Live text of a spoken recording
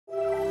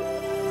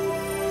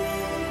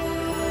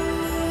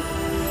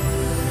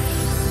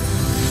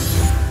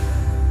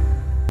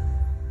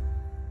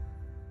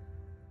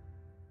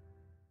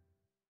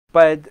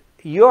but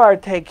you are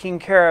taking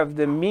care of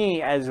the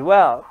me as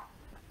well.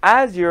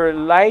 As you're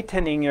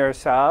lightening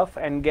yourself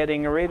and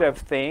getting rid of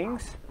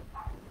things,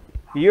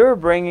 you're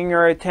bringing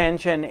your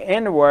attention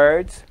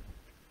inwards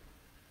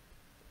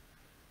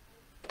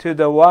to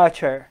the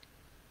watcher.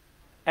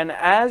 And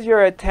as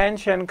your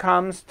attention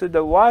comes to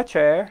the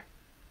watcher,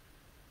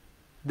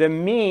 the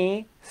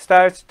me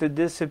starts to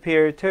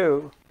disappear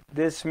too.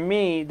 This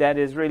me that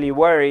is really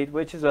worried,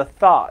 which is a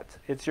thought,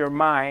 it's your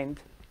mind.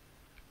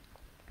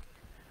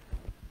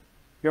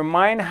 Your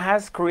mind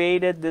has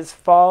created this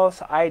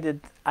false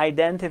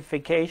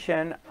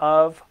identification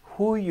of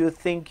who you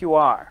think you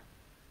are.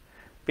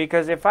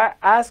 Because if I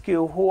ask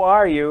you, who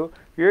are you,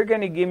 you're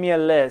going to give me a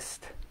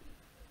list.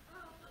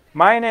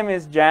 My name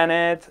is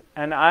Janet,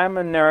 and I'm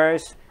a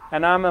nurse,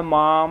 and I'm a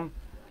mom,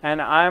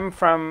 and I'm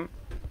from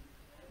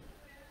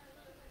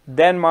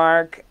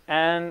Denmark,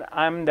 and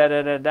I'm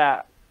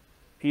da-da-da-da.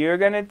 You're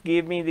going to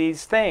give me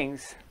these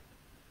things.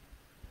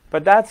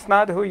 But that's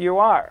not who you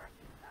are.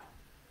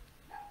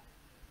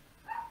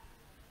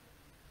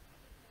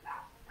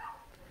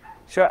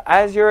 So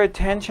as your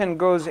attention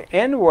goes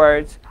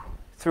inwards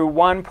through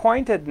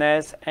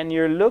one-pointedness, and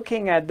you're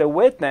looking at the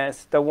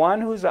witness, the one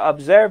who's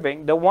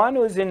observing, the one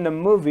who's in the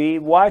movie,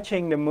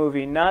 watching the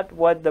movie, not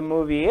what the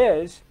movie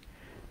is,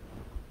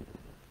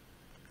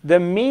 the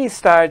me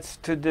starts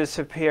to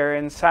disappear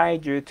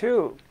inside you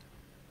too.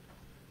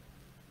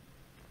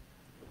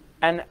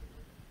 And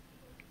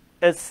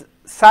it's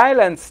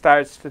silence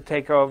starts to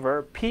take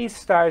over, peace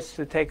starts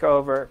to take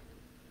over.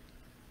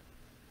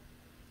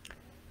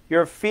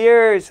 Your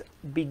fears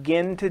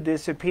begin to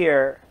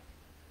disappear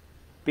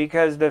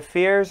because the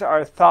fears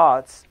are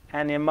thoughts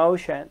and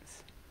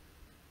emotions.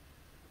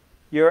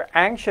 Your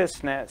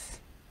anxiousness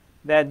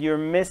that you're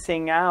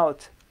missing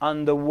out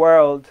on the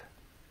world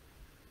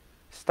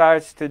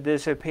starts to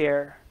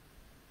disappear.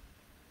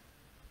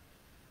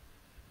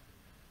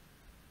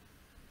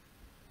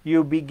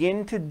 You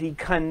begin to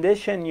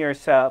decondition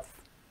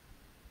yourself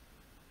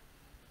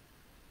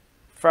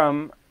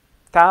from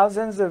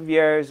thousands of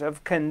years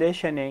of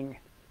conditioning.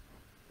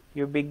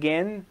 You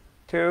begin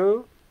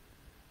to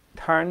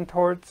turn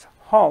towards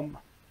home.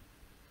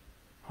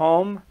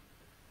 Home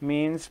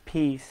means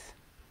peace.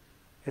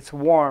 It's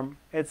warm.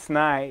 It's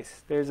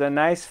nice. There's a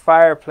nice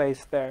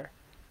fireplace there.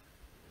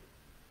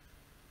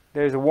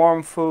 There's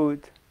warm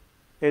food.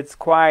 It's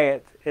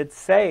quiet. It's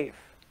safe.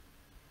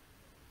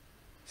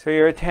 So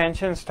your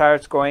attention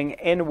starts going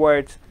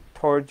inwards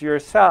towards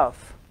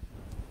yourself,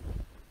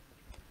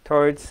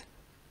 towards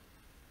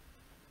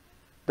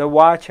the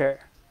watcher.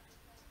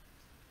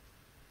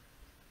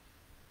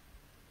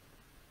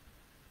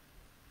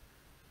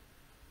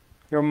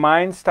 Your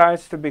mind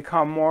starts to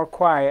become more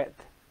quiet.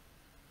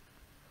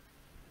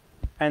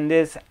 And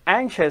this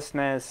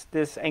anxiousness,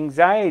 this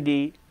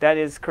anxiety that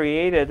is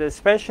created,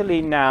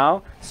 especially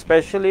now,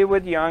 especially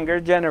with younger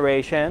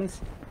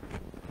generations,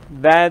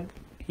 that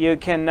you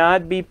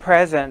cannot be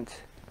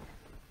present.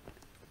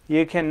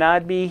 You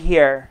cannot be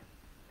here.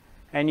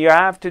 And you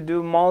have to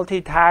do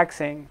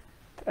multitasking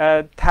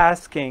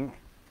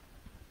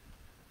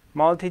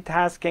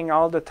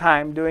all the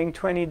time, doing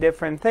 20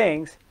 different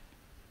things.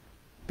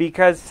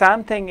 Because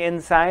something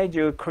inside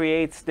you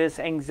creates this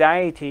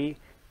anxiety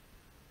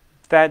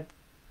that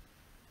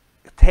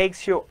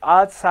takes you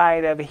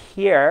outside of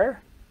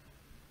here,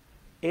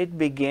 it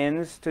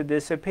begins to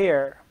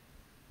disappear.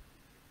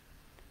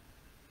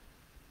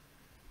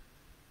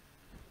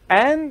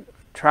 And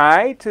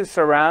try to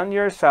surround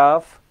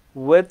yourself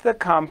with the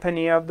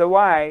company of the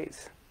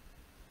wise.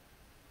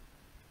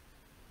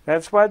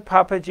 That's what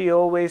Papaji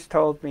always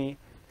told me.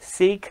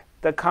 Seek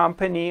the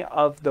company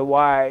of the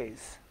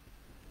wise.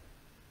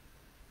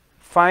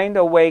 Find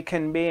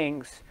awakened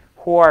beings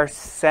who are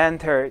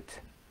centered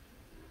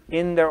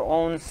in their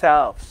own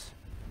selves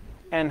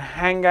and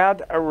hang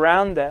out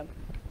around them,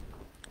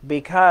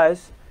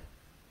 because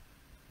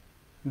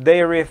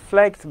they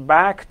reflect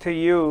back to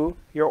you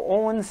your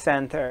own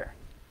center,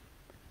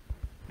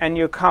 and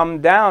you come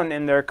down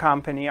in their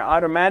company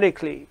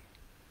automatically.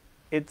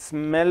 It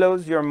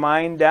mellows your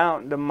mind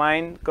down. The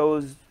mind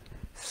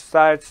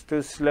starts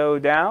to slow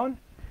down,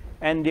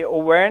 and the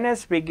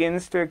awareness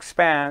begins to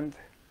expand.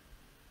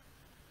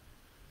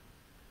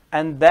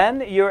 And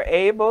then you're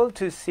able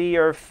to see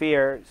your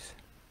fears.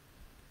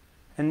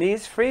 And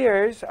these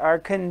fears are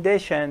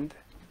conditioned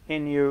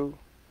in you.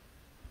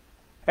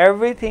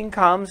 Everything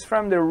comes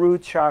from the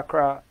root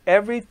chakra.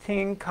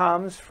 Everything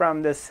comes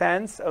from the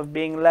sense of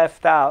being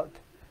left out,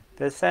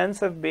 the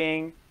sense of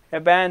being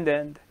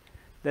abandoned,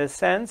 the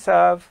sense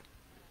of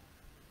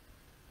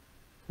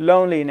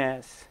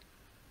loneliness.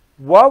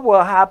 What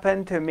will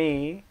happen to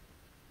me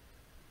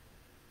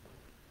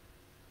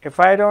if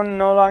I don't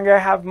no longer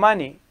have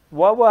money?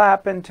 What will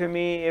happen to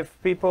me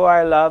if people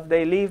I love,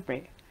 they leave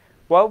me?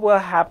 What will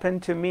happen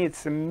to me?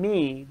 It's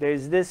me.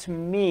 There's this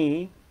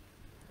me,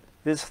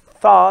 this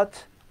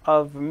thought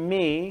of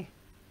me,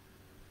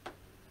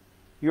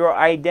 your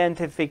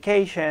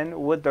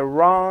identification with the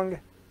wrong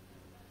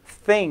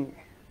thing.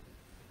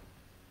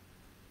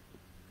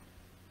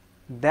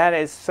 That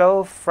is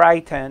so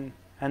frightened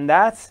And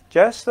that's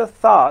just a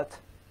thought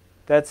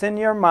that's in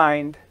your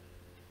mind.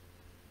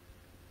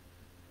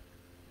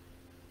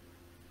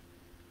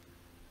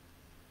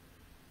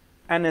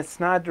 And it's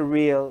not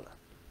real.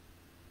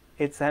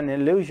 It's an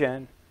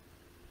illusion.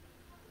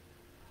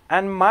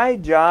 And my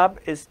job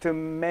is to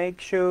make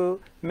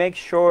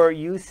sure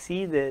you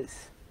see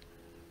this.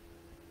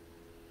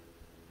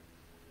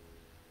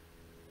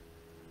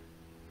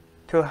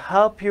 To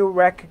help you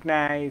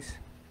recognize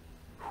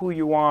who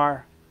you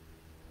are.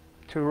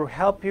 To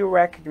help you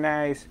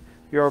recognize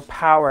your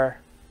power.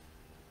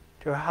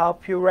 To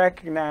help you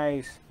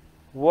recognize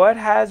what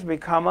has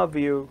become of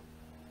you.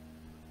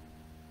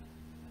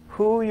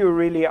 Who you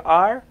really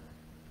are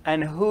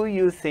and who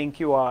you think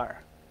you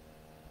are.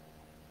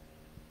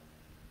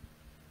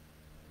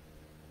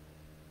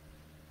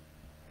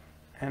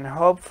 And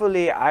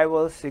hopefully I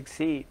will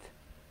succeed.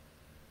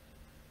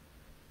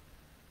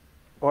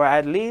 Or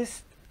at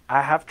least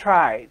I have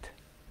tried.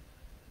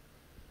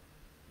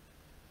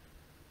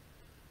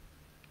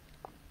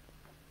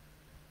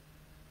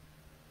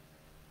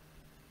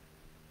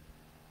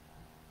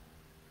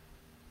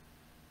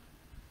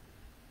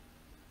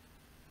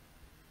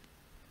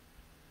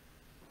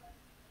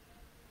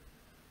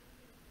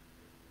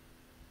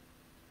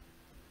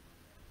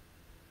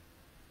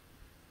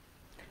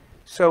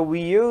 So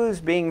we use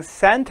being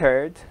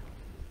centered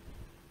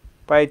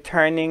by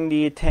turning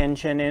the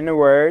attention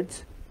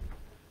inwards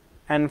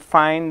and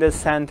find the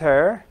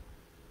center,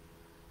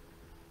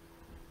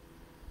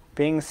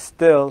 being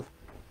still,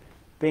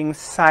 being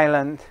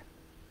silent.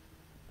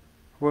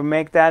 We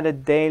make that a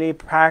daily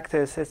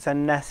practice. It's a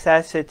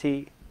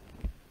necessity.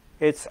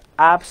 It's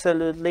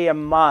absolutely a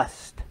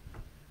must.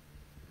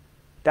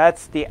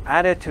 That's the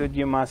attitude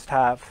you must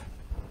have.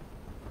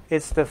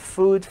 It's the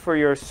food for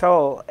your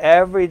soul.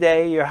 Every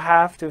day you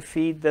have to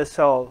feed the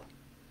soul.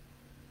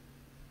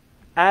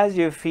 As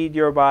you feed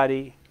your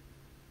body,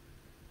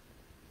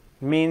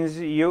 means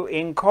you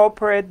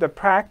incorporate the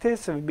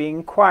practice of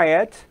being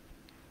quiet.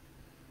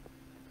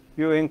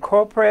 You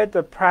incorporate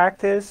the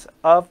practice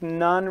of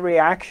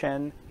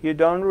non-reaction. You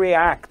don't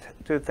react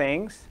to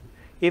things.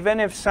 Even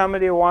if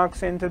somebody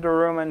walks into the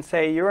room and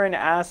say, "You're an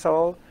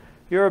asshole,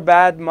 you're a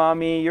bad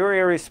mommy, you're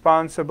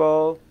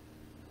irresponsible,"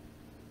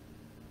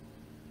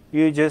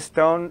 you just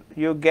don't,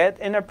 you get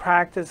in a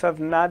practice of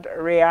not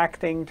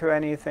reacting to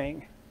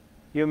anything.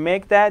 You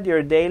make that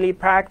your daily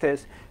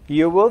practice.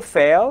 You will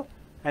fail,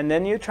 and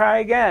then you try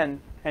again.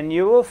 And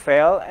you will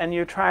fail, and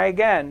you try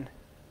again.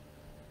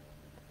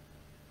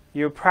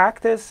 You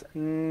practice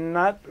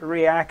not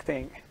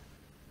reacting.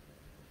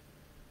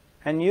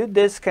 And you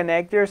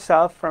disconnect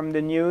yourself from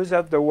the news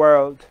of the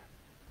world.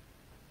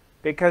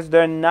 Because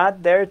they're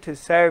not there to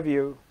serve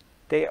you.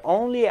 They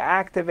only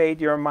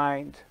activate your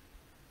mind.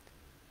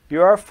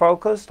 You are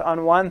focused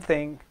on one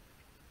thing.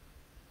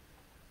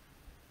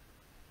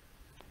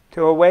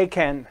 To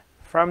awaken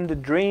from the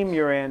dream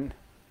you're in.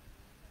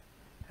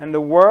 And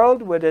the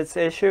world with its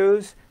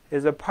issues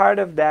is a part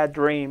of that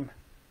dream.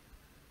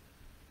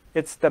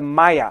 It's the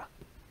Maya.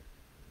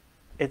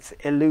 It's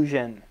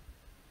illusion.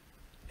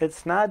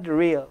 It's not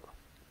real.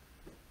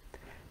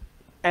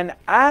 And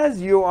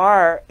as you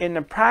are in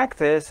a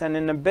practice and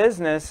in a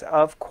business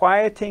of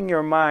quieting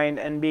your mind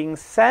and being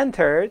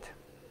centered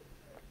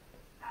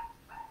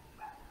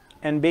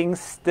and being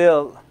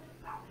still,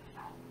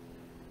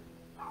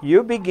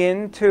 you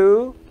begin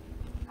to,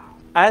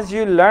 as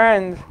you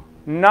learn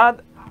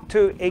not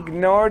to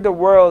ignore the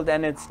world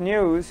and its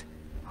news,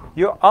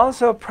 you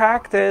also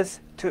practice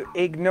to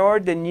ignore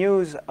the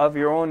news of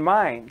your own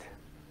mind.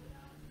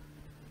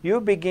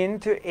 You begin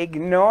to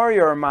ignore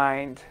your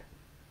mind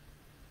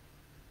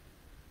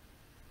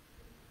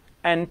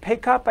and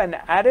pick up an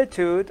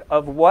attitude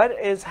of what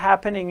is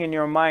happening in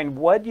your mind.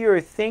 What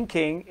you're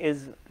thinking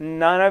is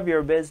none of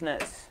your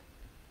business.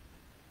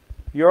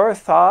 Your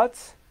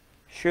thoughts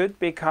should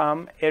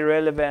become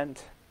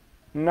irrelevant.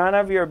 None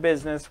of your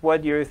business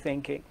what you're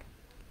thinking.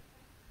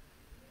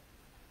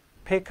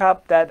 Pick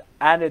up that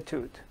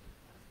attitude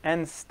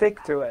and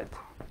stick to it.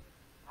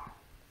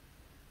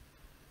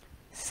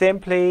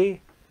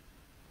 Simply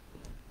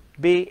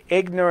be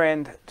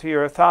ignorant to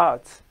your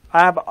thoughts.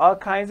 I have all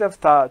kinds of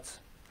thoughts.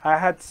 I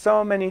had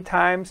so many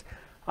times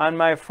on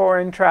my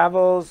foreign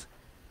travels,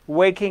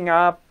 waking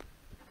up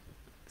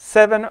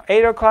 7,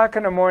 8 o'clock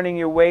in the morning,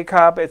 you wake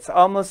up, it's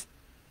almost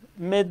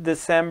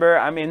mid-December,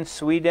 I'm in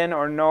Sweden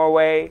or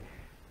Norway,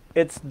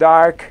 it's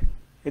dark,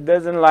 it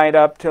doesn't light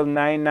up till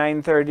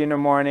 9:30 in the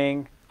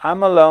morning.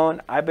 I'm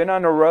alone. I've been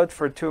on the road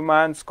for 2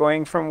 months,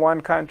 going from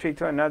one country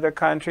to another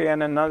country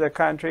and another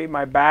country.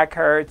 My back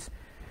hurts.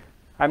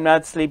 I'm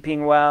not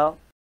sleeping well.